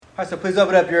All right, so please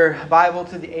open up your Bible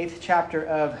to the 8th chapter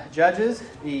of Judges.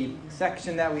 The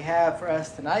section that we have for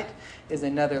us tonight is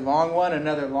another long one,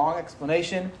 another long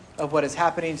explanation of what is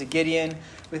happening to Gideon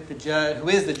with the judge, who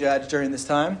is the judge during this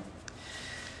time.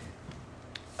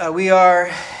 And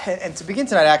to begin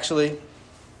tonight, actually,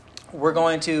 we're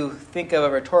going to think of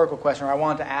a rhetorical question, or I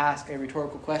want to ask a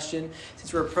rhetorical question,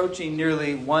 since we're approaching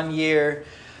nearly 1 year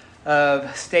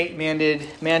of state-mandated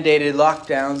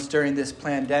lockdowns during this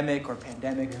pandemic, or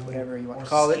whatever you want to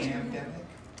call it.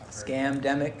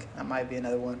 Scamdemic. That might be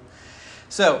another one.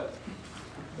 So,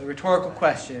 the rhetorical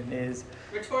question is...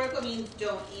 Rhetorical means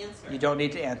don't answer. You don't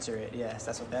need to answer it. Yes,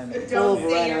 that's what that means. Don't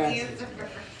say your answer.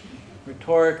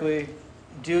 Rhetorically,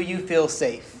 do you feel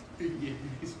safe?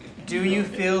 Do you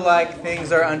feel like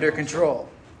things are under control?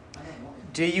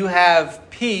 Do you have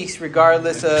peace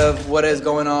regardless of what is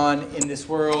going on in this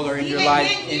world or in your life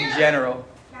in general?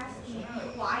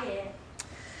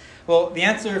 Well, the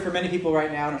answer for many people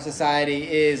right now in our society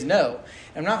is no.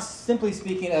 I'm not simply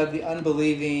speaking of the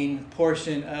unbelieving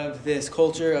portion of this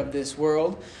culture, of this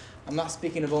world. I'm not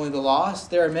speaking of only the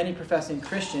lost. There are many professing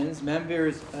Christians,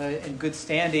 members in good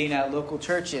standing at local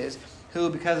churches, who,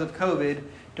 because of COVID,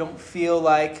 don't feel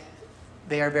like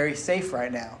they are very safe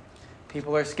right now.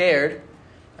 People are scared.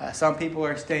 Some people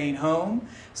are staying home.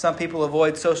 Some people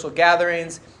avoid social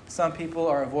gatherings. Some people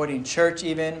are avoiding church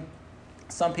even.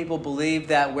 Some people believe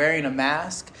that wearing a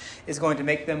mask is going to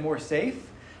make them more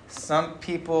safe. Some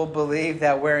people believe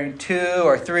that wearing 2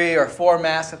 or 3 or 4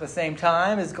 masks at the same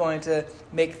time is going to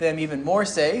make them even more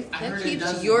safe. That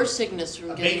keeps your sickness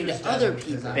from getting to other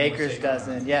people. Baker's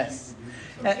dozen, yes.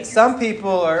 And some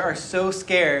people are so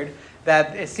scared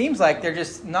that it seems like they're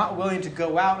just not willing to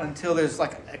go out until there's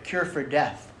like a cure for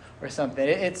death or something.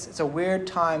 It's a weird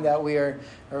time that we are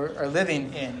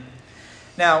living in.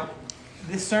 Now,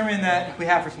 this sermon that we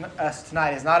have for us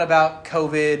tonight is not about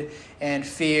COVID and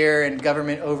fear and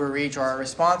government overreach or our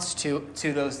response to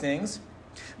those things,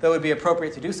 though it would be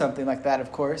appropriate to do something like that,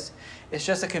 of course. It's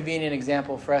just a convenient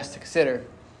example for us to consider.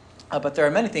 But there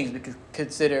are many things we could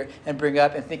consider and bring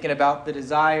up in thinking about the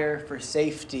desire for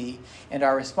safety and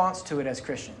our response to it as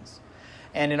Christians.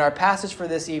 And in our passage for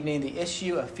this evening, the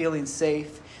issue of feeling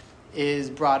safe is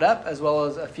brought up, as well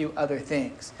as a few other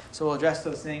things. So we'll address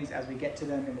those things as we get to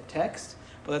them in the text.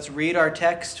 But let's read our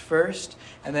text first,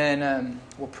 and then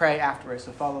we'll pray afterwards.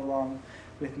 So follow along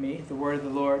with me. The word of the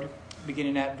Lord,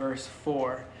 beginning at verse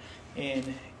 4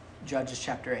 in Judges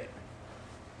chapter 8.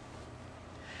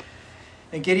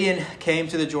 And Gideon came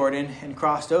to the Jordan and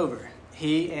crossed over,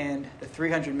 he and the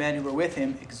 300 men who were with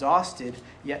him, exhausted,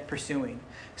 yet pursuing.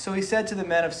 So he said to the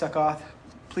men of Succoth,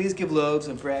 "Please give loaves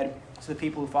of bread to the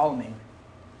people who follow me,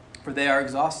 for they are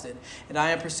exhausted, and I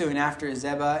am pursuing after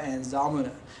Zebah and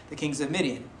Zalmunna, the kings of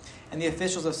Midian." And the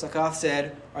officials of Succoth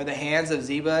said, "Are the hands of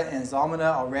Zebah and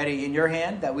Zalmunna already in your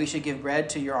hand, that we should give bread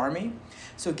to your army?"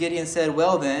 So Gideon said,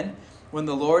 "Well then, when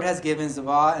the Lord has given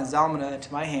Zebah and Zalmunna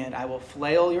into my hand, I will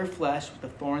flail your flesh with the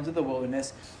thorns of the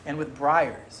wilderness and with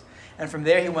briars." And from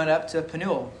there he went up to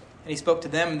Penuel, and he spoke to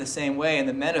them in the same way. And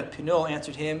the men of Penuel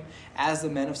answered him as the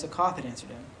men of Succoth had answered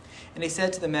him. And he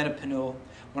said to the men of Penuel,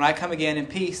 "When I come again in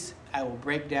peace, I will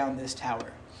break down this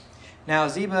tower." Now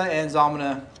Zebah and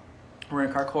Zalmunna were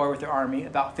in Karkor with their army,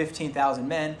 about 15,000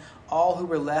 men, all who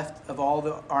were left of all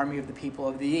the army of the people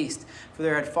of the east. For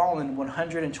there had fallen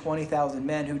 120,000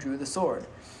 men who drew the sword.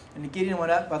 And Gideon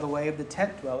went up by the way of the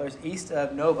tent dwellers east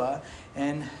of Nobah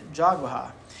and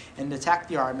Jogbehah, and attacked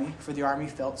the army, for the army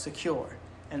felt secure.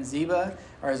 And Zebah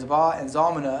and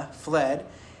Zalmunna fled,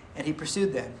 and he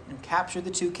pursued them, and captured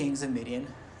the 2 kings of Midian,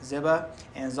 Zebah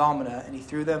and Zalmunna, and he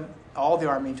threw them, all the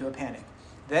army, into a panic.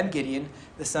 Then Gideon,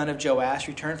 the son of Joash,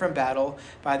 returned from battle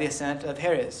by the ascent of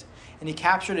Heres. And he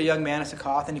captured a young man of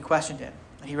Succoth, and he questioned him.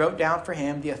 And he wrote down for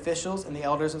him the officials and the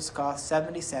elders of Succoth,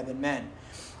 77 men.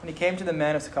 And he came to the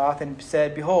men of Succoth and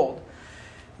said, "Behold,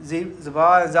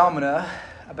 Zebah and Zalmunna,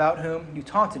 about whom you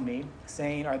taunted me,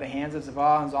 saying, 'Are the hands of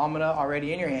Zebah and Zalmunna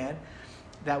already in your hand,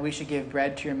 that we should give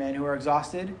bread to your men who are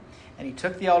exhausted?' And he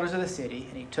took the elders of the city,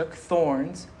 and he took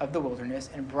thorns of the wilderness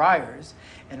and briars,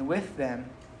 and with them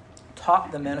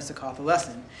taught the men of Succoth a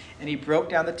lesson. And he broke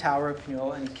down the tower of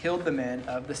Penuel, and he killed the men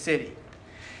of the city.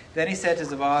 Then he said to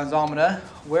Zebah and Zalmunna,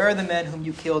 'Where are the men whom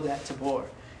you killed at Tabor?'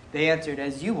 They answered,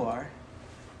 'As you are,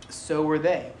 so were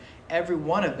they. Every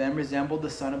one of them resembled the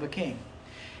son of a king.'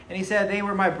 And he said, 'They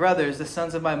were my brothers, the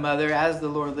sons of my mother. As the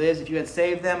Lord lives, if you had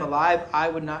saved them alive, I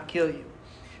would not kill you.'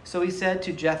 So he said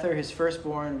to Jether, his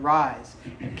firstborn, 'Rise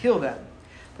and kill them.'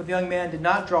 But the young man did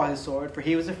not draw his sword, for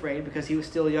he was afraid, because he was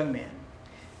still a young man.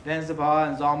 Then Zebah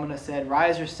and Zalmunna said,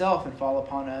 'Rise yourself and fall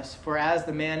upon us, for as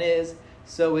the man is,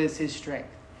 so is his strength.'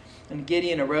 And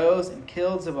Gideon arose and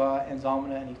killed Zebah and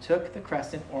Zalmunna, and he took the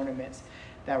crescent ornaments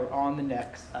that were on the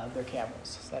necks of their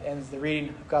camels. So that ends the reading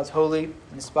of God's holy,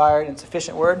 inspired, and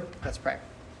sufficient word. Let's pray.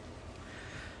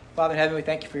 Father in heaven, we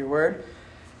thank you for your word.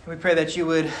 And we pray that you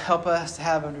would help us to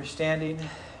have understanding.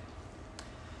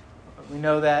 We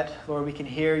know that, Lord, we can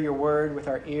hear your word with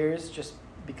our ears just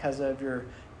because of your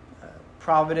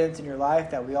providence in your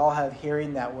life, that we all have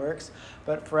hearing that works.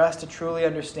 But for us to truly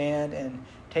understand and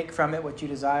take from it what you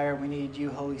desire, we need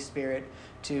you, Holy Spirit,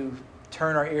 to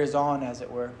turn our ears on, as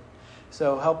it were.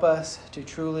 So help us to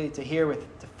truly to hear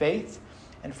with the faith,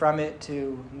 and from it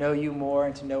to know you more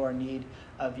and to know our need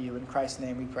of you. In Christ's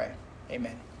name we pray.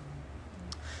 Amen.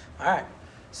 All right.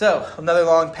 So another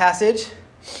long passage,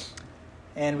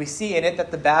 and we see in it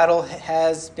that the battle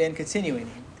has been continuing.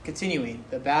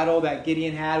 The battle that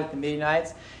Gideon had with the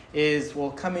Midianites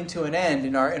will come to an end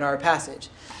in our passage.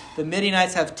 The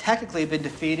Midianites have technically been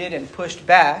defeated and pushed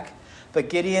back, but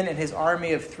Gideon and his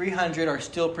army of 300 are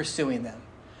still pursuing them.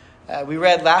 We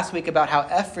read last week about how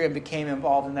Ephraim became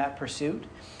involved in that pursuit.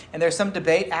 And there's some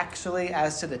debate actually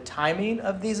as to the timing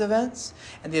of these events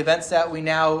and the events that we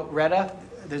now read of.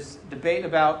 There's debate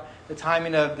about the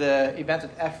timing of the events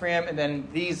with Ephraim and then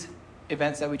these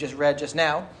events that we just read just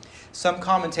now. Some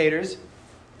commentators,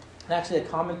 and actually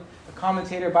a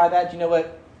commentator by that, do you know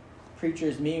what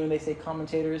preachers mean when they say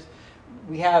commentators?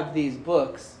 We have these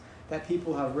books that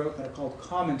people have wrote that are called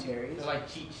commentaries. They're like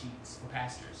cheat sheets for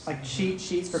pastors. Like cheat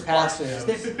sheets for pastors.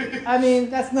 I mean,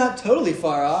 that's not totally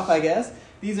far off, I guess.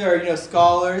 These are,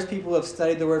 scholars, people who have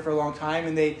studied the word for a long time,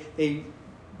 and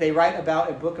they write about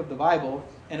a book of the Bible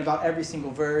and about every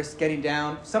single verse, getting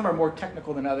down. Some are more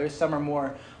technical than others. Some are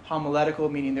more homiletical,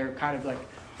 meaning they're kind of like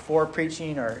for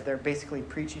preaching, or they're basically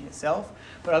preaching itself.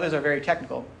 But others are very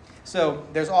technical. So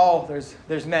there's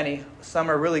many. Some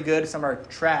are really good, some are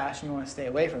trash, and you want to stay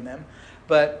away from them.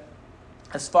 But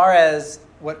as far as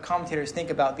what commentators think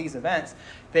about these events,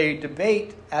 they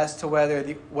debate as to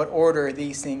what order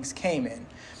these things came in.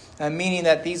 Meaning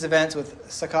that these events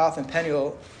with Succoth and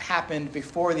Penuel happened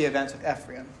before the events with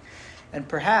Ephraim. And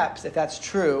perhaps, if that's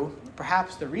true,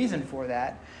 perhaps the reason for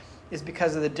that is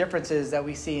because of the differences that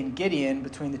we see in Gideon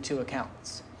between the two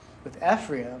accounts. With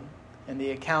Ephraim, in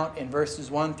the account in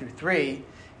verses 1 through 3,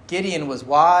 Gideon was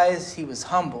wise, he was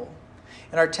humble.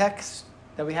 In our text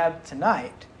that we have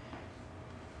tonight,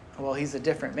 well, he's a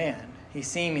different man. He's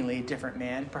seemingly a different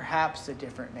man, perhaps a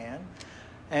different man.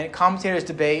 And commentators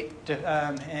debate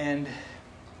and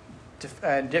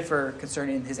differ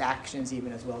concerning his actions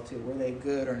even as well, too. Were they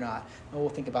good or not? And we'll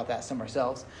think about that some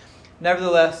ourselves.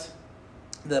 Nevertheless,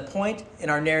 the point in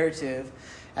our narrative,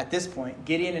 at this point,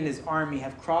 Gideon and his army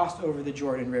have crossed over the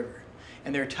Jordan River,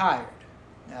 and they're tired.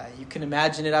 You can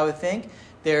imagine it, I would think.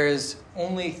 There's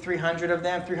only 300 of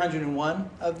them, 301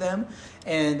 of them,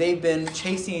 and they've been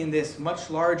chasing this much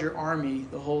larger army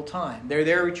the whole time.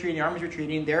 They're retreating, the army's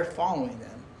retreating, they're following them.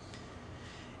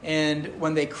 And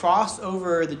when they cross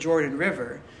over the Jordan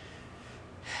River,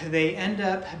 they end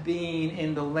up being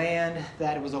in the land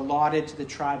that was allotted to the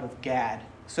tribe of Gad.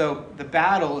 So the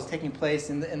battle is taking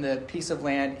place in the piece of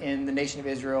land in the nation of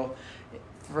Israel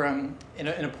in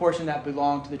a portion that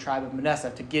belonged to the tribe of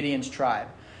Manasseh, to Gideon's tribe.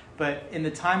 But in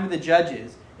the time of the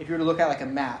judges, if you were to look at like a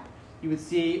map, you would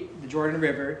see the Jordan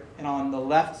River, and on the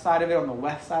left side of it, on the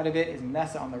west side of it is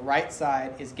Manasseh, on the right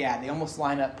side is Gad. They almost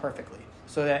line up perfectly.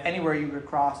 So that anywhere you would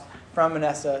cross from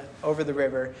Manasseh over the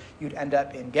river, you'd end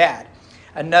up in Gad,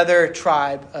 another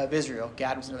tribe of Israel.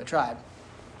 Gad was another tribe.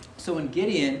 So when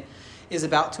Gideon is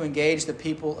about to engage the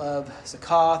people of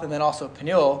Succoth and then also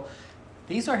Penuel,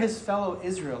 these are his fellow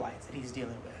Israelites that he's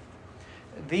dealing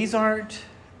with. These are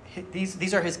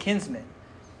his kinsmen.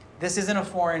 This isn't a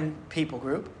foreign people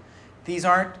group. These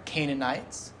aren't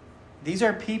Canaanites. These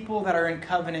are people that are in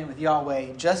covenant with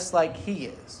Yahweh just like he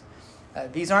is.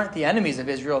 These aren't the enemies of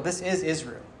Israel. This is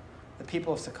Israel, the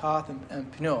people of Succoth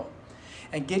and Penuel.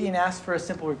 And Gideon asks for a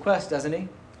simple request, doesn't he?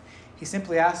 He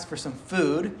simply asks for some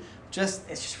food. It's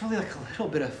just really like a little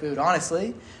bit of food,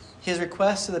 honestly. His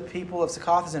request to the people of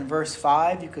Succoth is in verse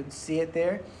 5. You could see it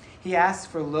there. He asks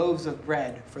for loaves of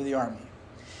bread for the army.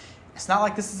 It's not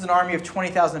like this is an army of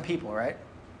 20,000 people, right?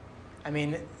 I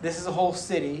mean, this is a whole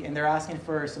city, and they're asking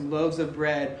for some loaves of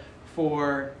bread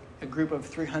for a group of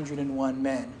 301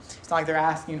 men. It's not like they're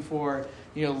asking for,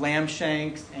 lamb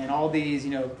shanks and all these,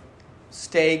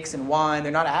 steaks and wine.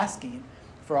 They're not asking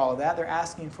for all of that. They're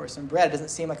asking for some bread. It doesn't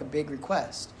seem like a big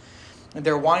request. And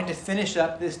they're wanting to finish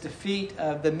up this defeat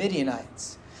of the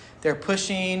Midianites. They're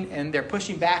pushing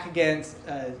back against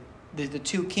the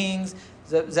two kings,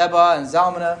 Zebah and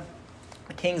Zalmunna,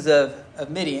 the kings of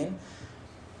Midian.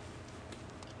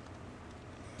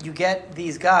 you get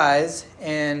these guys,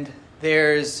 and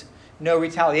there's no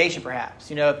retaliation, perhaps.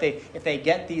 If they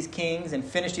get these kings and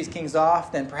finish these kings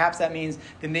off, then perhaps that means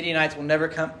the Midianites will never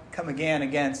come again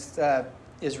against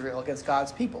Israel, against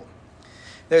God's people.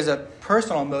 There's a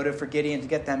personal motive for Gideon to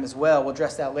get them as well. We'll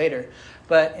address that later.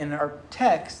 But in our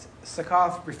text,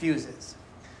 Succoth refuses.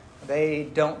 They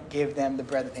don't give them the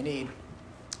bread that they need.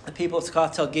 The people of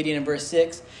Succoth tell Gideon in verse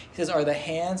 6, he says, "Are the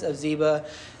hands of Zebah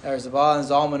and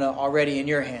Zalmunna already in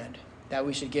your hand, that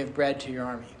we should give bread to your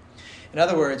army?" In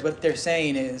other words, what they're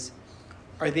saying is,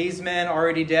 are these men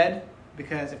already dead?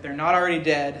 Because if they're not already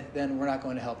dead, then we're not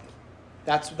going to help you.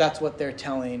 That's what they're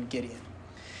telling Gideon.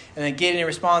 And then Gideon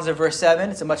responds in verse 7.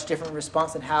 It's a much different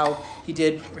response than how he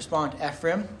did respond to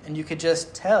Ephraim. And you could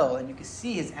just tell, and you could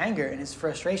see his anger and his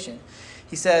frustration.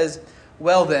 He says,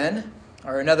 "Well then,"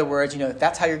 or in other words, if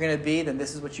that's how you're going to be, then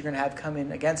this is what you're going to have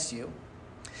coming against you.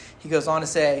 He goes on to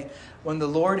say, when the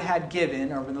Lord has given,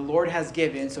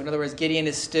 so in other words, Gideon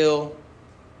is still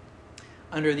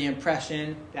under the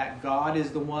impression that God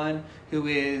is the one who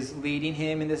is leading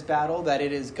him in this battle, that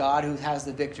it is God who has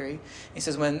the victory. He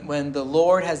says, when the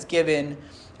Lord has given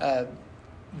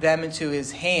them into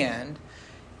his hand,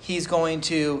 he's going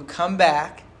to come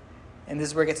back, and this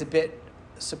is where it gets a bit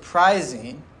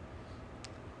surprising.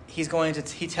 He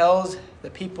tells the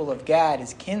people of Gad,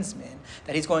 his kinsmen,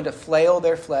 that he's going to flail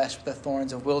their flesh with the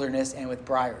thorns of wilderness and with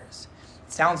briars.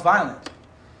 It sounds violent,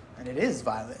 and it is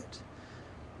violent.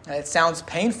 It sounds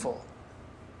painful,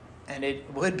 and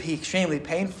it would be extremely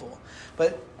painful.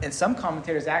 And some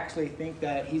commentators actually think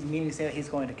that he's meaning to say that he's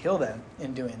going to kill them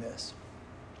in doing this.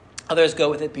 Others go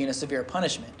with it being a severe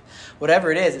punishment.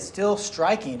 Whatever it is, it's still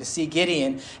striking to see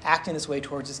Gideon acting this way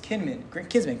towards his kinsmen.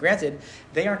 Granted,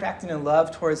 they aren't acting in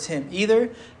love towards him either,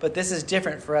 but this is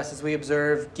different for us as we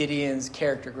observe Gideon's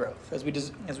character growth, as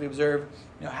we observe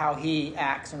how he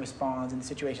acts and responds in the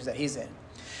situations that he's in.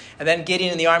 And then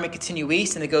Gideon and the army continue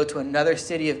east, and they go to another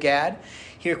city of Gad.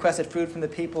 He requested food from the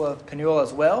people of Peniel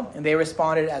as well, and they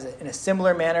responded in a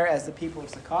similar manner as the people of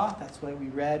Succoth. That's what we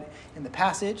read in the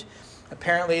passage.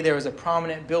 Apparently, there was a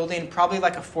prominent building, probably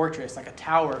like a fortress, like a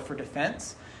tower for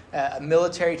defense, a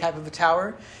military type of a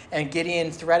tower. And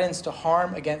Gideon threatens to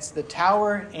harm against the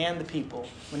tower and the people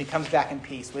when he comes back in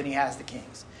peace, when he has the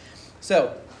kings.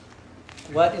 So,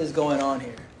 what is going on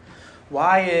here?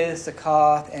 Why is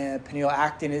Succoth and Peniel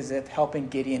acting as if helping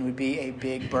Gideon would be a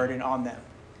big burden on them?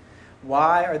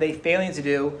 Why are they failing to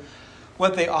do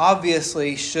what they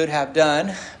obviously should have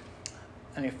done?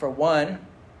 For one,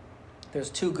 there's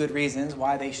two good reasons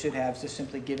why they should have just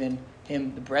simply given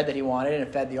him the bread that he wanted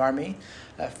and fed the army.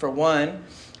 For one,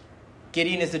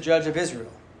 Gideon is the judge of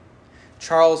Israel.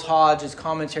 Charles Hodge's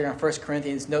commentary on 1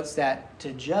 Corinthians notes that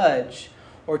to judge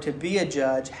or to be a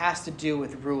judge has to do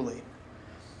with ruling.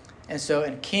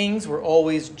 And kings were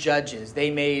always judges.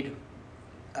 They made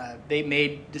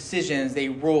decisions. They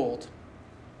ruled.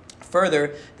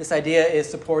 Further, this idea is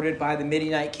supported by the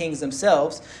Midianite kings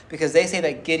themselves because they say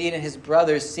that Gideon and his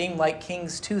brothers seemed like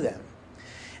kings to them.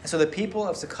 And so the people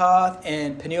of Succoth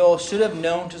and Peniel should have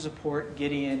known to support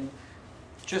Gideon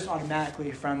just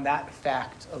automatically from that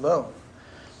fact alone.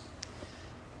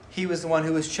 He was the one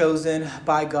who was chosen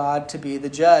by God to be the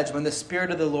judge. When the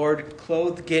Spirit of the Lord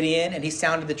clothed Gideon and he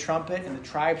sounded the trumpet and the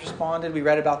tribes responded, we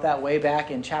read about that way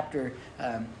back in at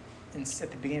the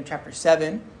beginning of chapter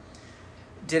 7.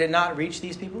 Did it not reach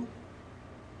these people?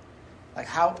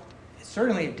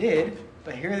 Certainly it did,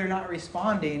 but here they're not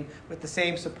responding with the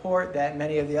same support that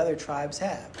many of the other tribes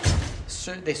have.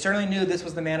 They certainly knew this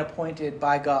was the man appointed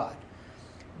by God.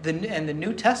 And the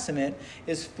New Testament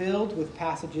is filled with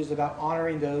passages about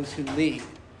honoring those who lead.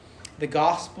 The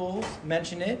Gospels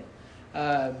mention it.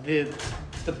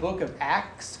 The book of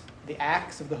Acts, the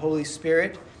Acts of the Holy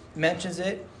Spirit, mentions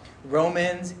it.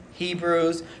 Romans,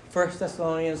 Hebrews, 1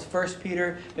 Thessalonians, 1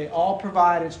 Peter, they all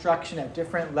provide instruction at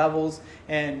different levels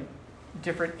and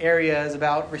different areas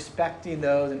about respecting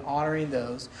those and honoring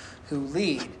those who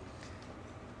lead.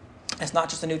 It's not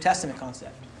just a New Testament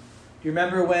concept. Do you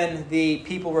remember when the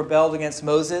people rebelled against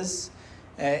Moses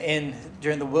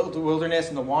during the wilderness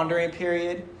and the wandering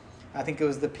period? I think it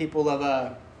was the people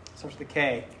of, starts with a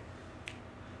K.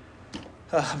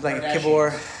 I'm like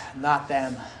Kibbor. Not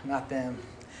them.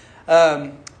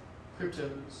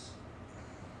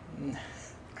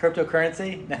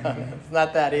 Cryptocurrency? No, it's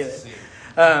not that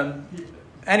either.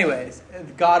 Anyways,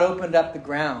 God opened up the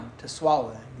ground to swallow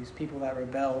them, these people that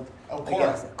rebelled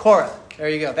against it. Korah. There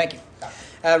you go. Thank you.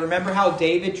 Remember how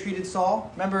David treated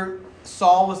Saul? Remember,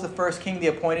 Saul was the first king, the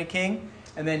appointed king,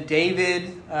 and then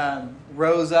David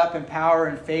rose up in power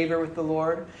and favor with the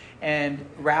Lord. And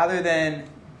rather than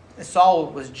Saul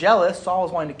was jealous. Saul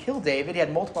was wanting to kill David. He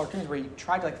had multiple opportunities where he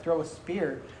tried to throw a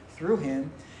spear through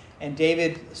him, and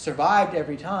David survived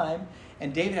every time.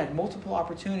 And David had multiple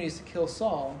opportunities to kill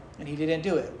Saul, and he didn't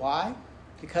do it. Why?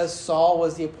 Because Saul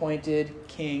was the appointed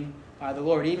king by the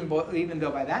Lord, even though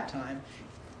by that time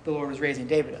the Lord was raising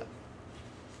David up.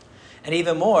 And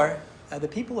even more, the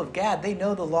people of Gad, they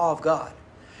know the law of God.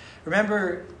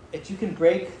 Remember that you can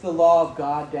break the law of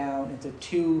God down into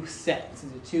two sets,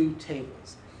 into two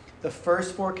tables. The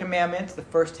first 4 commandments, the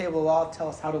first table of law, tell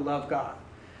us how to love God.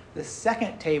 The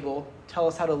second table tell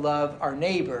us how to love our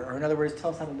neighbor, or in other words,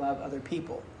 tell us how to love other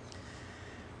people.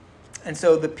 And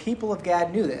so the people of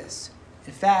Gad knew this.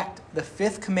 In fact, the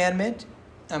 5th commandment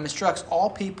instructs all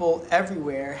people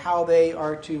everywhere how they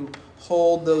are to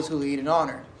hold those who lead in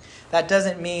honor. That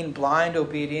doesn't mean blind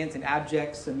obedience and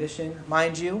abject submission,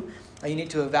 mind you. You need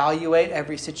to evaluate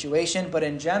every situation, but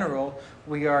in general,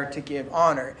 we are to give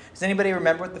honor. Does anybody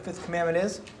remember what the 5th commandment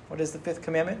is? What is the 5th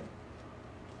commandment?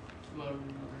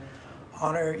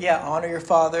 Honor your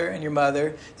father and your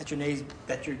mother, that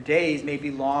your days may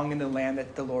be long in the land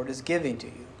that the Lord is giving to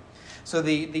you. So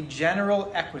the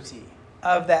general equity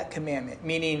of that commandment,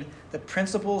 meaning the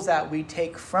principles that we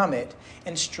take from it,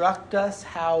 instruct us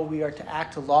how we are to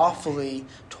act lawfully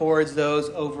towards those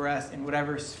over us in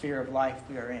whatever sphere of life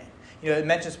we are in. It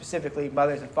mentions specifically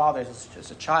mothers and fathers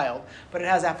as a child, but it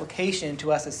has application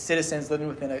to us as citizens living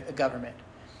within a government.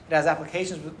 It has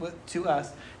applications to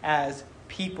us as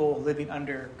people living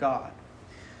under God.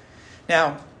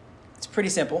 Now, it's pretty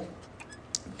simple.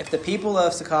 If the people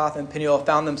of Succoth and Peniel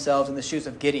found themselves in the shoes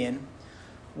of Gideon,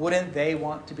 wouldn't they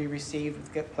want to be received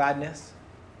with gladness?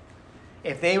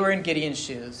 If they were in Gideon's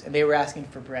shoes and they were asking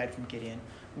for bread from Gideon,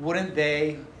 wouldn't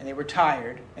they, and they were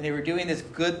tired, and they were doing this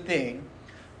good thing,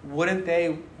 wouldn't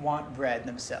they want bread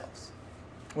themselves?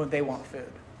 Wouldn't they want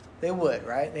food? They would,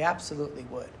 right? They absolutely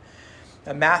would.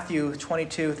 Matthew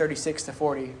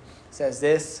 22:36-40 says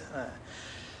this.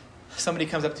 Somebody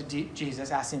comes up to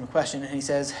Jesus, asking him a question, and he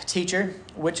says, "Teacher,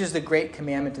 which is the great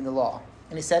commandment in the law?"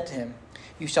 And he said to him,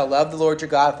 "You shall love the Lord your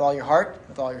God with all your heart,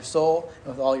 with all your soul,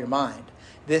 and with all your mind.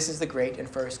 This is the great and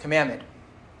first commandment.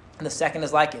 And the second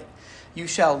is like it. You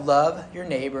shall love your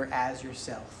neighbor as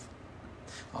yourself.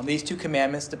 On these 2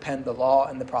 commandments depend the law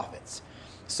and the prophets."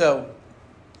 So,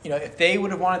 if they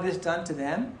would have wanted this done to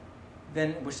them,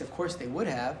 then, which of course they would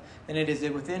have, then it is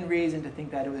within reason to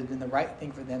think that it would have been the right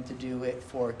thing for them to do it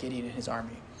for Gideon and his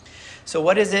army. So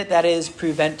what is it that is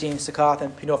preventing Succoth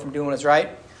and Peniel from doing what is right?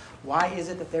 Why is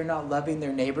it that they're not loving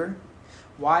their neighbor?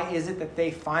 Why is it that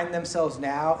they find themselves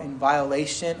now in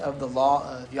violation of the law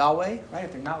of Yahweh, right?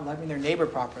 If they're not loving their neighbor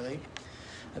properly.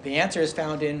 The answer is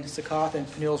found in Succoth and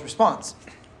Peniel's response.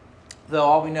 Though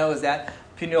all we know is that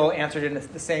Peniel answered in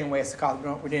the same way as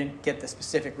Succoth. We didn't get the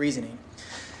specific reasoning.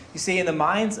 You see, in the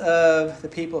minds of the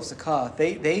people of Succoth,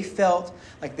 they felt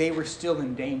like they were still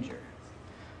in danger.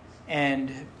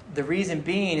 And the reason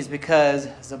being is because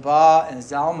Zebah and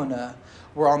Zalmunna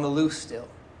were on the loose still.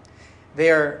 They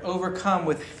are overcome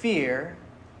with fear,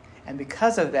 and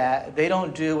because of that, they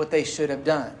don't do what they should have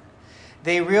done.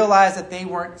 They realized that they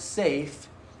weren't safe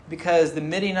because the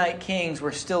Midianite kings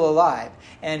were still alive.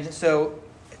 And so,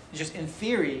 just in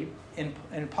theory, in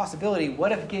possibility,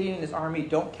 what if Gideon and his army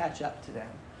don't catch up to them?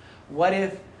 What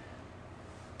if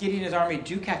Gideon and his army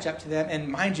do catch up to them? And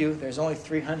mind you, there's only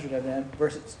 300 of them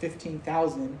versus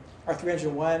 15,000, or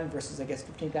 301 versus,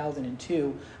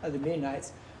 15,002 of the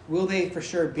Midianites. Will they for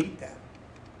sure beat them?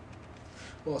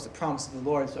 Well, it's a promise of the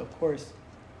Lord, so of course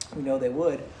we know they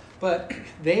would. But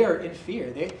they are in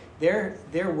fear.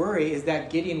 Their worry is that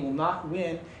Gideon will not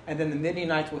win, and then the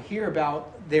Midianites will hear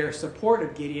about their support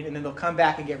of Gideon, and then they'll come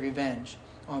back and get revenge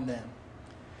on them.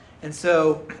 And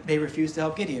so they refuse to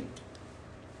help Gideon.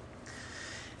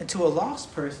 And to a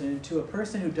lost person, to a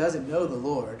person who doesn't know the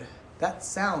Lord, that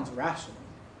sounds rational.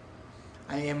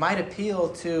 It might appeal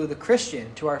to the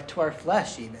Christian, to our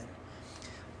flesh even.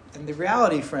 And the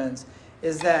reality, friends,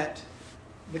 is that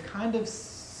the kind of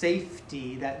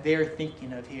safety that they're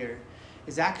thinking of here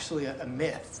is actually a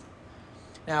myth.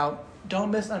 Now, don't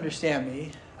misunderstand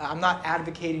me. I'm not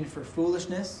advocating for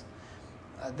foolishness.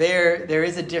 There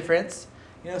is a difference.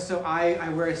 So I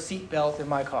wear a seatbelt in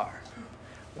my car.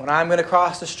 When I'm going to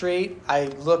cross the street, I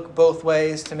look both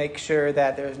ways to make sure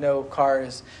that there's no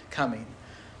cars coming.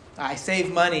 I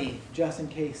save money just in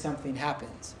case something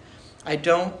happens. I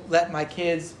don't let my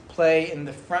kids play in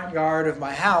the front yard of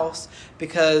my house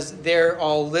because they're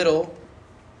all little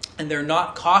and they're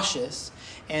not cautious,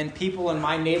 and people in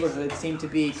my neighborhood seem to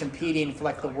be competing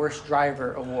for the worst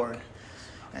driver award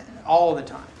all the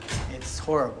time. It's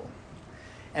horrible.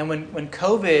 And when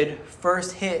COVID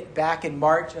first hit back in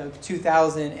March of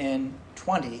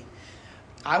 2020,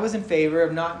 I was in favor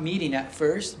of not meeting at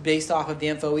first based off of the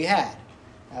info we had.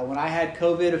 When I had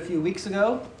COVID a few weeks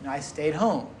ago, I stayed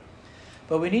home.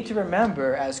 But we need to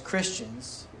remember as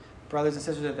Christians, brothers and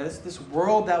sisters, that this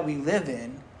world that we live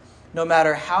in, no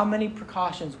matter how many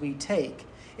precautions we take,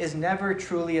 is never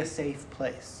truly a safe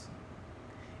place.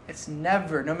 It's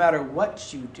never, no matter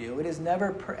what you do, it is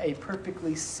never a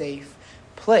perfectly safe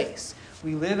place.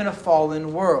 We live in a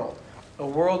fallen world, a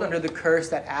world under the curse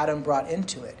that Adam brought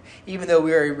into it. Even though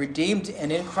we are redeemed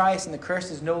and in Christ and the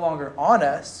curse is no longer on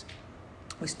us,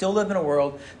 we still live in a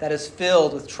world that is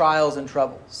filled with trials and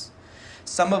troubles.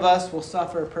 Some of us will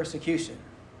suffer persecution.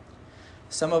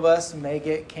 Some of us may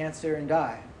get cancer and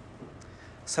die.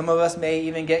 Some of us may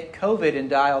even get COVID and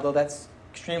die, although that's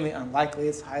extremely unlikely.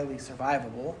 It's highly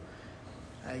survivable.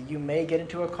 You may get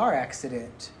into a car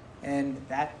accident, and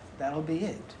that'll be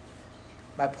it.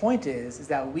 My point is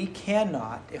that we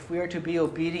cannot, if we are to be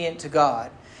obedient to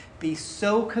God, be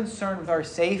so concerned with our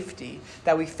safety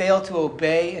that we fail to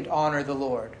obey and honor the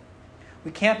Lord.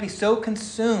 We can't be so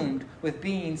consumed with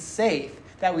being safe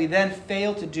that we then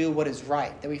fail to do what is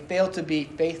right, that we fail to be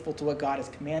faithful to what God has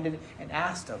commanded and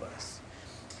asked of us.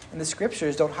 And the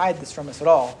scriptures don't hide this from us at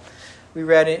all. We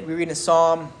read in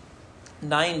Psalm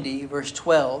 90, verse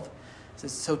 12. It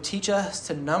says, "So teach us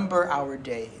to number our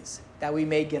days, that we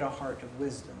may get a heart of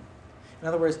wisdom." In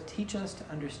other words, teach us to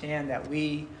understand that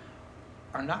we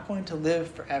are not going to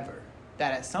live forever,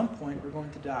 that at some point we're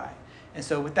going to die. And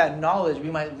so with that knowledge,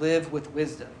 we might live with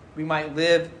wisdom. We might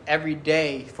live every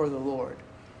day for the Lord.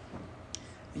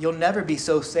 You'll never be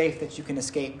so safe that you can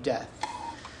escape death.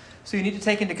 So you need to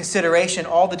take into consideration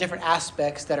all the different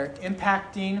aspects that are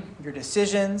impacting your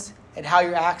decisions and how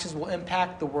your actions will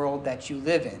impact the world that you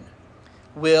live in.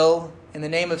 In the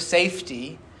name of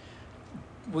safety,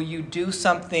 will you do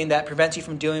something that prevents you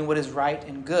from doing what is right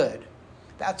and good?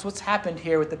 That's what's happened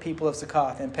here with the people of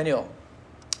Succoth and Peniel.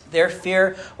 Their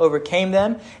fear overcame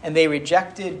them, and they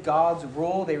rejected God's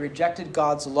rule. They rejected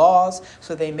God's laws,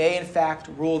 so they may, in fact,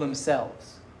 rule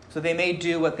themselves. So they may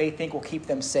do what they think will keep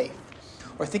them safe.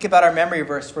 Or think about our memory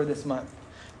verse for this month.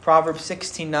 Proverbs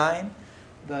 16:9.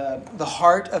 The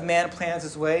heart of man plans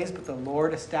his ways, but the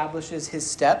Lord establishes his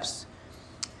steps.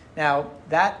 Now,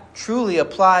 that truly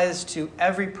applies to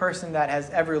every person that has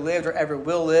ever lived or ever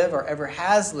will live or ever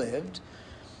has lived.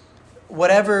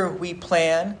 Whatever we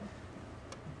plan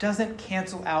doesn't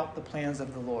cancel out the plans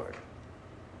of the Lord.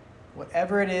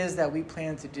 Whatever it is that we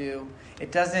plan to do,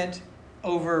 it doesn't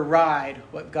override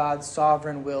what God's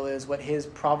sovereign will is, what his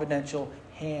providential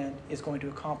hand is going to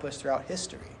accomplish throughout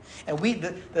history. And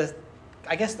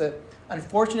I guess the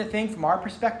unfortunate thing from our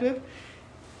perspective,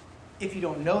 if you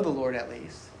don't know the Lord at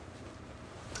least,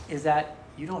 is that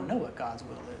you don't know what God's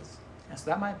will is. And so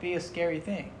that might be a scary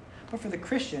thing. But for the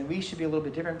Christian, we should be a little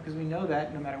bit different because we know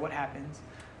that no matter what happens,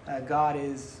 God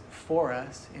is for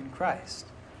us in Christ.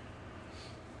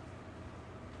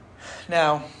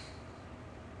 Now,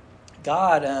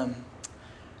 God,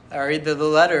 the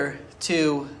letter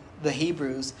to the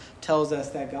Hebrews tells us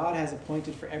that God has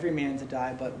appointed for every man to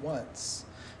die but once.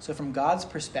 So from God's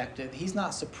perspective, he's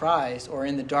not surprised or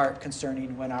in the dark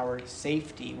concerning when our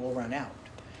safety will run out.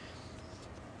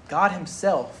 God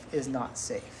himself is not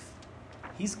safe.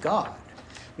 He's God.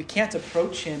 We can't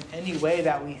approach him any way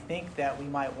that we think that we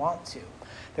might want to.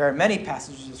 There are many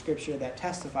passages of Scripture that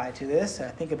testify to this.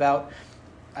 Think about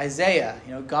Isaiah.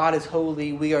 God is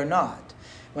holy, we are not.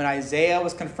 When Isaiah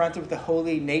was confronted with the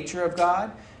holy nature of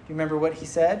God, do you remember what he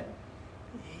said?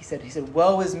 He said,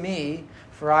 "Woe is me,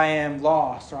 for I am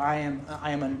lost," or I am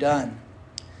undone.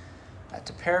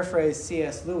 To paraphrase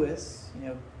C.S. Lewis,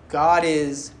 God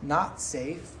is not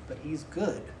safe, but he's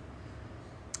good.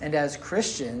 And as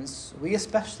Christians, we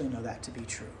especially know that to be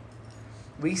true.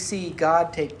 We see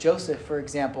God take Joseph, for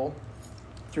example,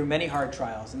 through many hard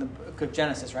trials in the book of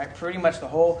Genesis, right? Pretty much the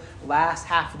whole last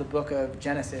half of the book of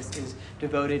Genesis is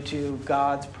devoted to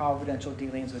God's providential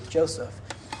dealings with Joseph.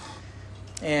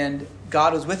 And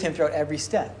God was with him throughout every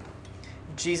step.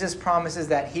 Jesus promises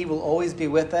that he will always be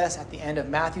with us at the end of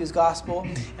Matthew's gospel.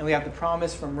 And we have the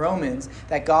promise from Romans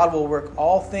that God will work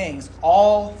all things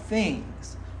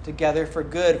together for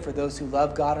good for those who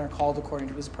love God and are called according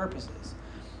to his purposes.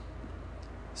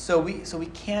 So we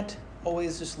can't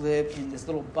always just live in this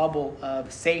little bubble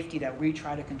of safety that we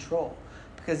try to control.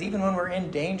 Because even when we're in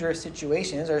dangerous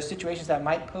situations, or situations that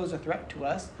might pose a threat to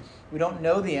us, we don't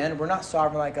know the end, we're not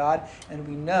sovereign like God, and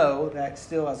we know that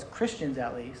still as Christians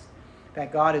at least,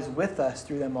 that God is with us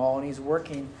through them all, and he's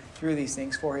working through these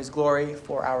things for his glory,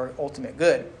 for our ultimate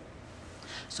good.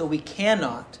 So we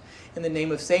cannot, in the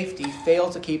name of safety, fail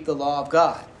to keep the law of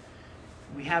God.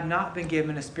 We have not been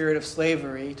given a spirit of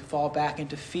slavery to fall back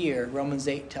into fear, Romans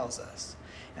 8 tells us.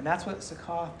 And that's what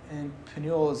Succoth and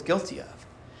Penuel is guilty of.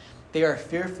 They are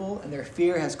fearful, and their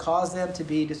fear has caused them to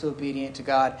be disobedient to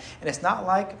God. And it's not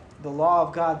like the law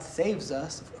of God saves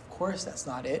us. Of course, that's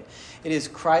not it. It is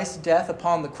Christ's death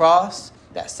upon the cross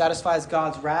that satisfies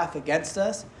God's wrath against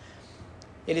us.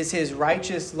 It is his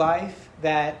righteous life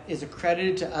that is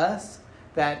accredited to us.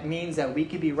 That means that we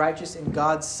can be righteous in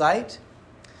God's sight.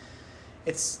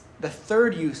 It's the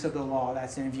third use of the law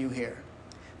that's in view here.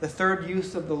 The third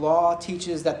use of the law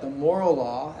teaches that the moral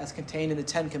law, as contained in the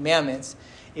Ten Commandments,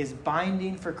 is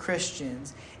binding for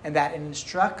Christians, and that it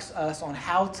instructs us on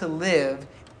how to live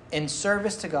in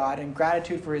service to God and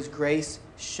gratitude for his grace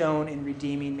shown in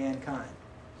redeeming mankind.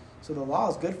 So the law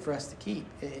is good for us to keep.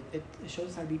 It shows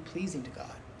us how to be pleasing to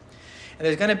God. And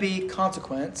there's going to be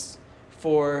consequence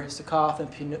for Succoth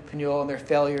and Penuel and their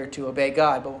failure to obey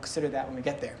God, but we'll consider that when we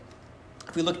get there.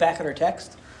 If we look back at our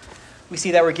text, we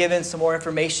see that we're given some more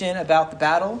information about the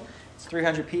battle. It's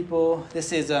 300 people.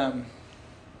 This is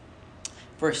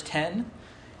verse 10.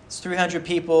 It's 300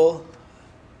 people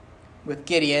with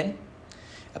Gideon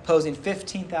opposing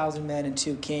 15,000 men and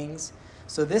 2 kings.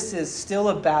 So this is still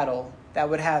a battle that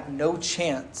would have no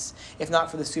chance if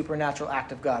not for the supernatural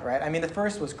act of God, right? I mean, the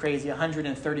first was crazy,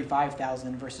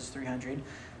 135,000 versus 300.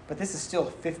 But this is still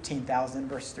 15,000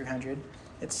 versus 300.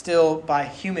 It's still, by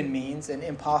human means, an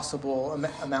impossible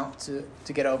amount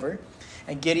to get over.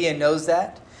 And Gideon knows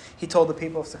that. He told the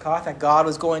people of Succoth that God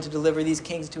was going to deliver these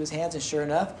kings into his hands. And sure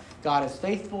enough, God is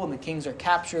faithful and the kings are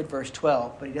captured, verse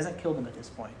 12. But he doesn't kill them at this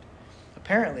point.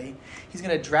 Apparently, he's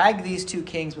going to drag these 2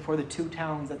 kings before the 2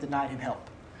 towns that denied him help.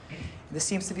 This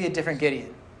seems to be a different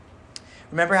Gideon.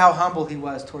 Remember how humble he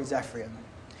was towards Ephraim.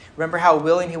 Remember how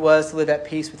willing he was to live at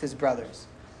peace with his brothers.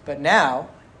 But now,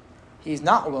 he's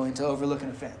not willing to overlook an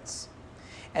offense.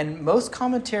 And most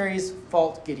commentaries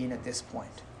fault Gideon at this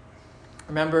point.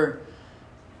 Remember,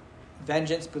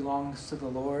 vengeance belongs to the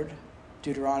Lord,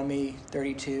 Deuteronomy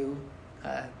 32,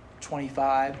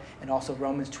 25, and also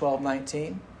Romans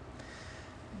 12:19.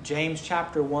 James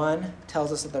chapter 1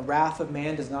 tells us that the wrath of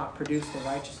man does not produce the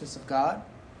righteousness of God.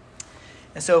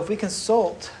 And so if we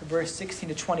consult verse 16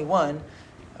 to 21,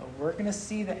 we're going to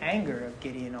see the anger of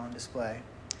Gideon on display.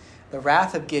 The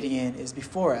wrath of Gideon is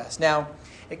before us. Now,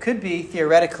 it could be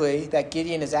theoretically that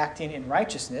Gideon is acting in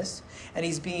righteousness and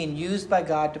he's being used by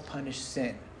God to punish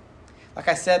sin. Like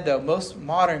I said, though, most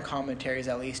modern commentaries,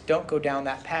 at least, don't go down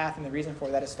that path, and the reason for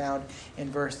that is found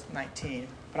in verse 19.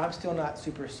 But I'm still not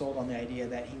super sold on the idea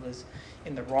that he was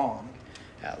in the wrong,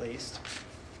 at least.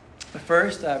 But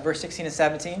first, verse 16 and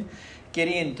 17,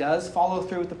 Gideon does follow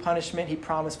through with the punishment he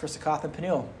promised for Succoth and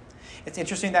Penuel. It's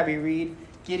interesting that we read,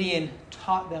 Gideon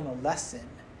taught them a lesson.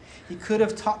 He could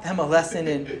have taught them a lesson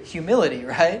in humility,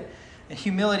 right? And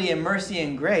humility and mercy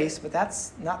and grace, but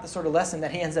that's not the sort of lesson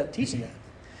that he ends up teaching them.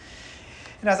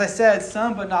 And as I said,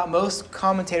 some but not most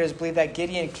commentators believe that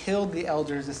Gideon killed the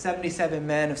elders, the 77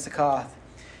 men of Succoth.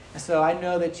 And so I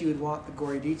know that you would want the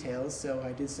gory details, so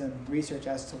I did some research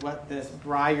as to what this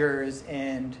Briars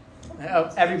and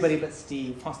everybody but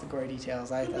Steve wants the gory details.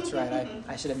 That's right,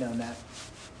 I should have known that.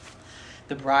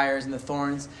 The briars and the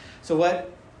thorns. So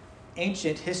what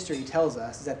ancient history tells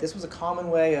us is that this was a common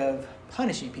way of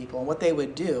punishing people. And what they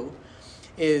would do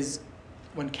is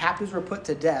when captives were put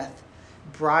to death,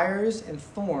 briars and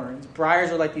thorns, briars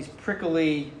are like these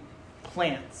prickly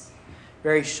plants,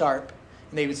 very sharp,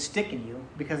 and they would stick in you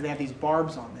because they have these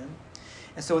barbs on them.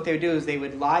 And so what they would do is they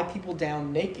would lie people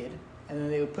down naked, and then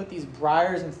they would put these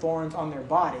briars and thorns on their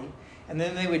body, and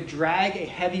then they would drag a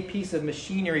heavy piece of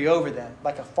machinery over them,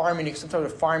 like some sort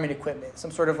of farming equipment,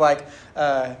 some sort of like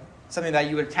something that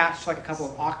you would attach to like a couple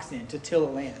of oxen to till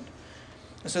the land.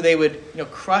 And so they would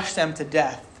crush them to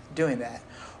death doing that.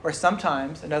 Or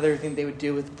sometimes another thing they would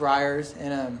do with briars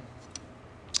and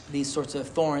these sorts of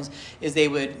thorns is they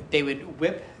would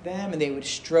whip them and they would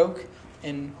stroke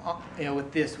and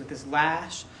with this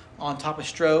lash on top of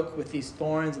stroke with these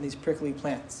thorns and these prickly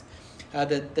plants.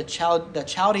 The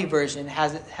Chaldee version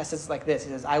has it like this. It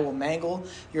says, "I will mangle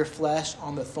your flesh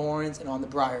on the thorns and on the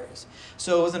briars."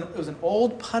 So it was an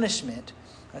old punishment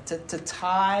to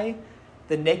tie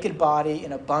the naked body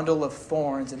in a bundle of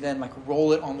thorns and then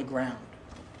roll it on the ground.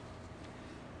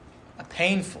 A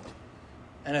painful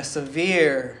and a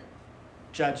severe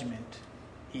judgment,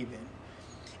 even.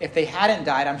 If they hadn't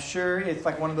died, I'm sure it's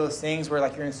like one of those things where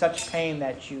you're in such pain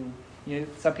that you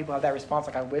some people have that response,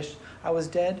 I wish I was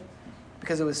dead,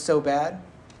 because it was so bad.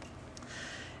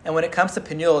 And when it comes to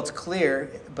Penuel, it's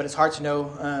clear, but it's hard to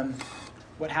know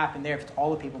what happened there, if it's all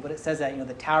the people, but it says that,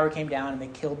 the tower came down and they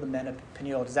killed the men of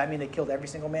Peniel. Does that mean they killed every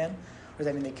single man? Or does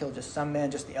that mean they killed just some men,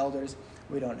 just the elders?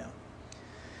 We don't know.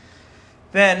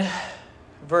 Then,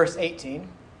 verse 18,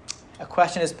 a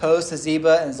question is posed to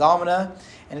Zebah and Zalmunna,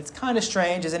 and it's kind of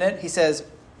strange, isn't it? He says,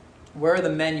 where are the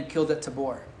men you killed at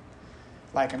Tabor?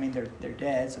 They're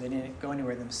dead, so they didn't go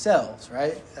anywhere themselves,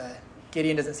 right?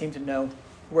 Gideon doesn't seem to know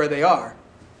where they are.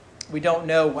 We don't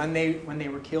know when they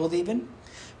were killed even.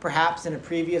 Perhaps in a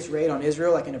previous raid on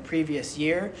Israel, like in a previous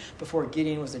year, before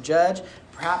Gideon was a judge.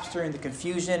 Perhaps during the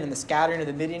confusion and the scattering of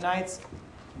the Midianites.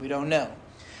 We don't know.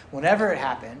 Whenever it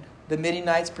happened, the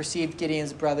Midianites perceived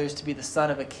Gideon's brothers to be the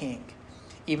son of a king,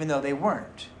 even though they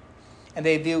weren't. And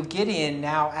they view Gideon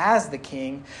now as the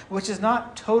king, which is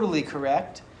not totally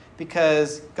correct,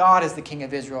 because God is the king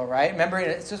of Israel, right? Remember,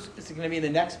 it's going to be in the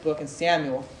next book in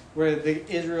Samuel, where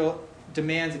Israel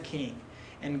demands a king,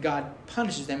 and God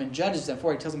punishes them and judges them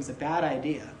for it. He tells them it's a bad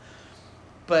idea.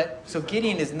 But, so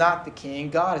Gideon is not the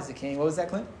king, God is the king. What was that,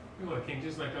 Clint? Well, a king,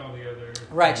 just like all the other...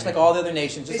 Right, just like all the other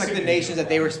nations, just like the nations that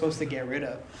they were supposed to get rid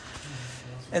of.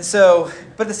 And so,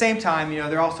 but at the same time,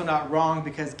 they're also not wrong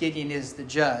because Gideon is the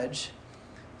judge.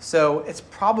 So it's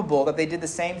probable that they did the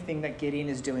same thing that Gideon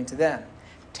is doing to them.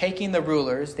 Taking the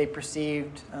rulers, they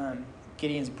perceived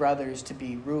Gideon's brothers to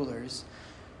be rulers,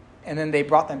 and then they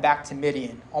brought them back to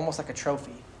Midian, almost like a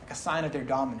trophy, like a sign of their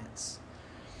dominance.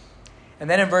 And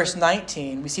then in verse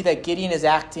 19, we see that Gideon is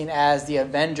acting as the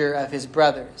avenger of his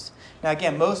brothers. Now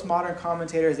again, most modern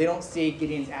commentators, they don't see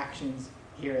Gideon's actions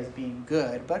here as being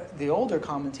good, but the older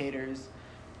commentators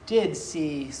did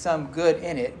see some good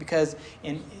in it, because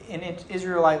in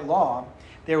Israelite law,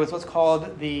 there was what's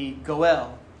called the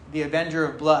Goel, the avenger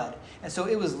of blood. And so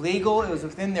it was legal, it was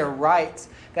within their rights,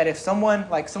 that if someone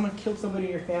killed somebody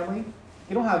in your family,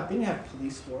 they didn't have a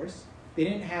police force, they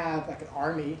didn't have like an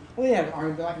army. Well, they had an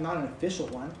army, but not an official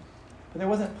one. But there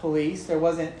wasn't police, there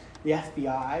wasn't the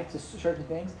FBI to certain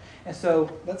things. And so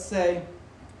let's say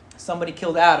somebody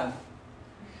killed Adam.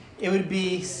 It would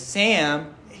be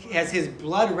Sam, as his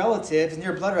blood relative, his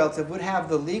near blood relative, would have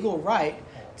the legal right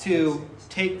to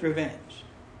take revenge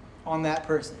on that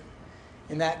person.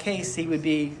 In that case, he would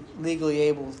be legally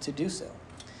able to do so.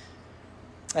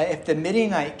 If the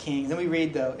Midianite kings, then we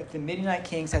read though, if the Midianite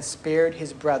kings had spared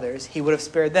his brothers, he would have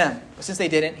spared them. But since they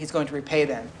didn't, he's going to repay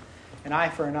them. An eye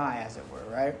for an eye, as it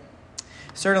were, right?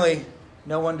 Certainly,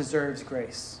 no one deserves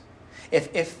grace.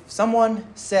 If someone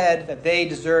said that they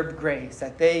deserved grace,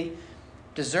 that they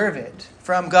deserve it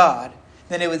from God,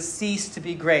 then it would cease to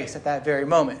be grace at that very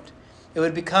moment. It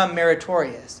would become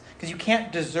meritorious, because you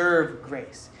can't deserve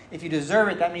grace. If you deserve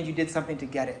it, that means you did something to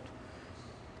get it,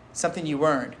 something you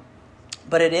earned.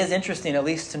 But it is interesting, at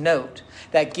least to note,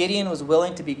 that Gideon was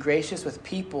willing to be gracious with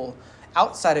people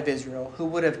outside of Israel who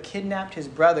would have kidnapped his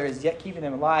brothers, yet keeping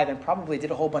them alive, and probably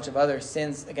did a whole bunch of other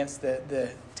sins against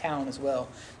the town as well.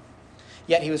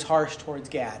 Yet he was harsh towards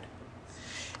Gad.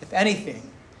 If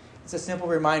anything, it's a simple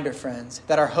reminder, friends,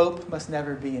 that our hope must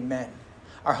never be in men.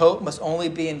 Our hope must only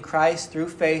be in Christ through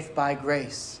faith by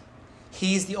grace.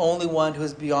 He's the only one who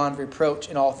is beyond reproach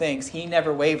in all things. He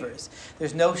never wavers.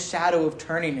 There's no shadow of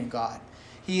turning in God.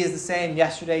 He is the same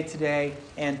yesterday, today,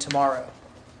 and tomorrow.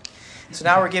 So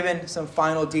now we're given some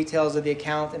final details of the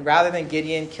account. And rather than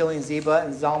Gideon killing Zebah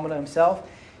and Zalmunna himself,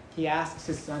 he asks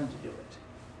his son to do it.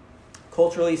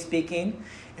 Culturally speaking,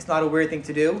 it's not a weird thing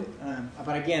to do.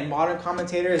 But again, modern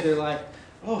commentators, they're like,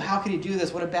 oh, how could he do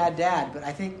this? What a bad dad. But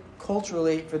I think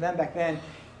culturally, for them back then,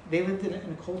 they lived in a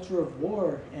culture of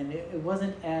war, and it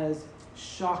wasn't as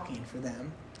shocking for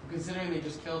them. Considering they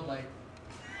just killed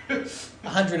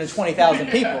 120,000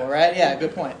 people, right? Yeah,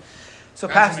 good point. So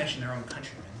not to mention their own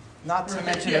countrymen. Not to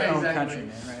mention their own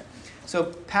countrymen, right? So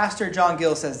Pastor John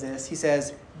Gill says this. He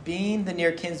says, being the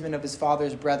near kinsman of his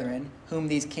father's brethren, whom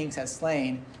these kings had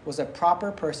slain, was a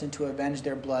proper person to avenge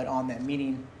their blood on them,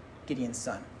 meaning Gideon's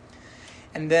son.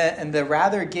 And the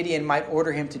rather Gideon might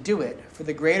order him to do it, for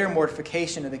the greater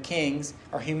mortification of the kings,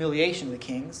 or humiliation of the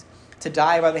kings, to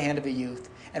die by the hand of a youth,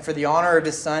 and for the honor of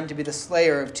his son to be the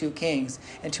slayer of 2 kings,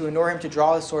 and to inure him to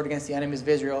draw his sword against the enemies of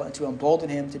Israel, and to embolden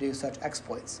him to do such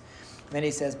exploits. And then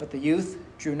he says, but the youth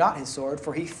drew not his sword,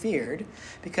 for he feared,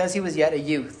 because he was yet a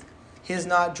youth. His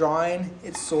not drawing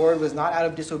its sword was not out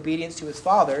of disobedience to his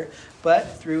father,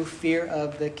 but through fear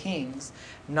of the kings,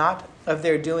 not of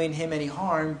their doing him any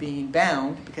harm, being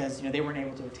bound, because they weren't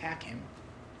able to attack him.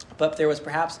 But there was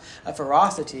perhaps a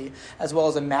ferocity as well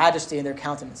as a majesty in their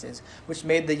countenances, which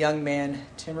made the young man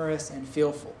timorous and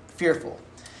fearful.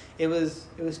 It was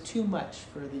too much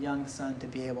for the young son to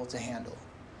be able to handle.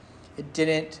 It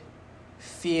didn't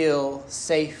feel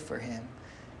safe for him.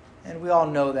 And we all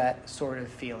know that sort of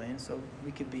feeling, so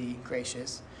we could be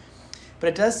gracious. But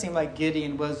it does seem like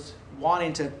Gideon was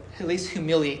wanting to at least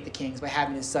humiliate the kings by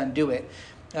having his son do it,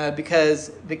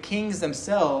 because the kings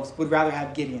themselves would rather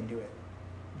have Gideon do it.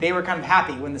 They were kind of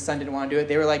happy when the son didn't want to do it.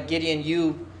 They were like, Gideon,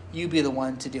 you be the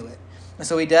one to do it. And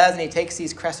so he does, and he takes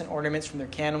these crescent ornaments from their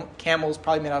camels,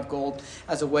 probably made out of gold,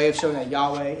 as a way of showing that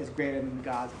Yahweh is greater than the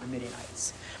gods of the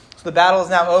Midianites. So the battle is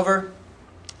now over.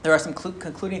 There are some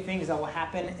concluding things that will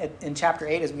happen in chapter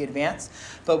 8 as we advance,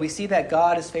 but we see that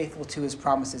God is faithful to his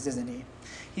promises, isn't he?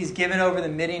 He's given over the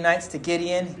Midianites to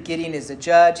Gideon. Gideon is the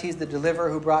judge. He's the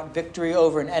deliverer who brought victory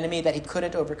over an enemy that he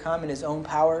couldn't overcome in his own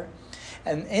power.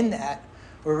 And in that,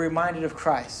 we're reminded of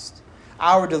Christ,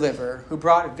 our deliverer, who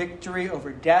brought victory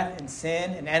over death and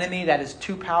sin, an enemy that is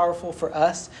too powerful for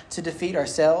us to defeat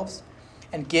ourselves.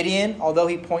 And Gideon, although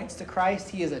he points to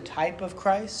Christ, he is a type of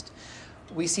Christ.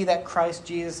 We see that Christ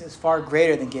Jesus is far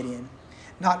greater than Gideon.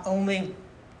 Not only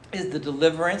is the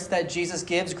deliverance that Jesus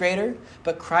gives greater,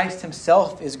 but Christ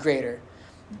himself is greater.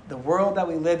 The world that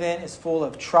we live in is full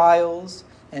of trials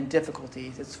and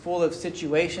difficulties. It's full of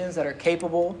situations that are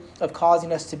capable of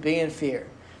causing us to be in fear.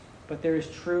 But there is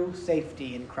true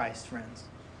safety in Christ, friends.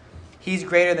 He's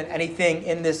greater than anything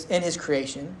in his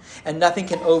creation, and nothing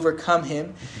can overcome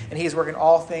him, and he's working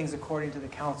all things according to the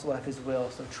counsel of his will.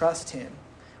 So trust him,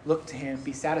 look to him,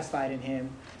 be satisfied in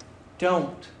him.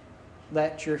 Don't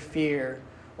let your fear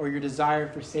or your desire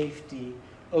for safety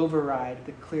override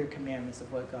the clear commandments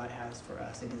of what God has for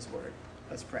us in his word.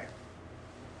 Let's pray.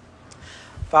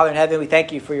 Father in heaven, we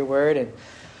thank you for your word, and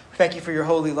thank you for your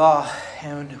holy law.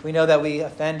 And we know that we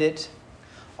offend it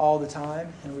all the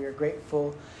time, and we are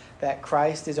grateful that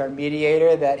Christ is our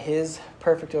mediator, that his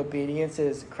perfect obedience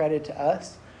is credited to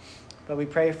us. But we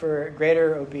pray for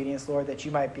greater obedience, Lord, that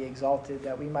you might be exalted,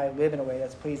 that we might live in a way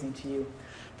that's pleasing to you.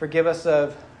 Forgive us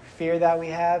of fear that we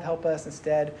have. Help us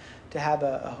instead to have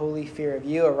a holy fear of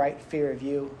you, a right fear of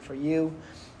you. For you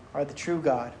are the true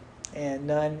God, and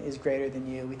none is greater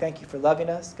than you. We thank you for loving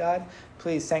us, God.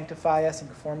 Please sanctify us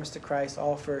and conform us to Christ,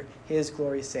 all for his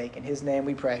glory's sake. In his name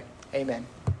we pray. Amen.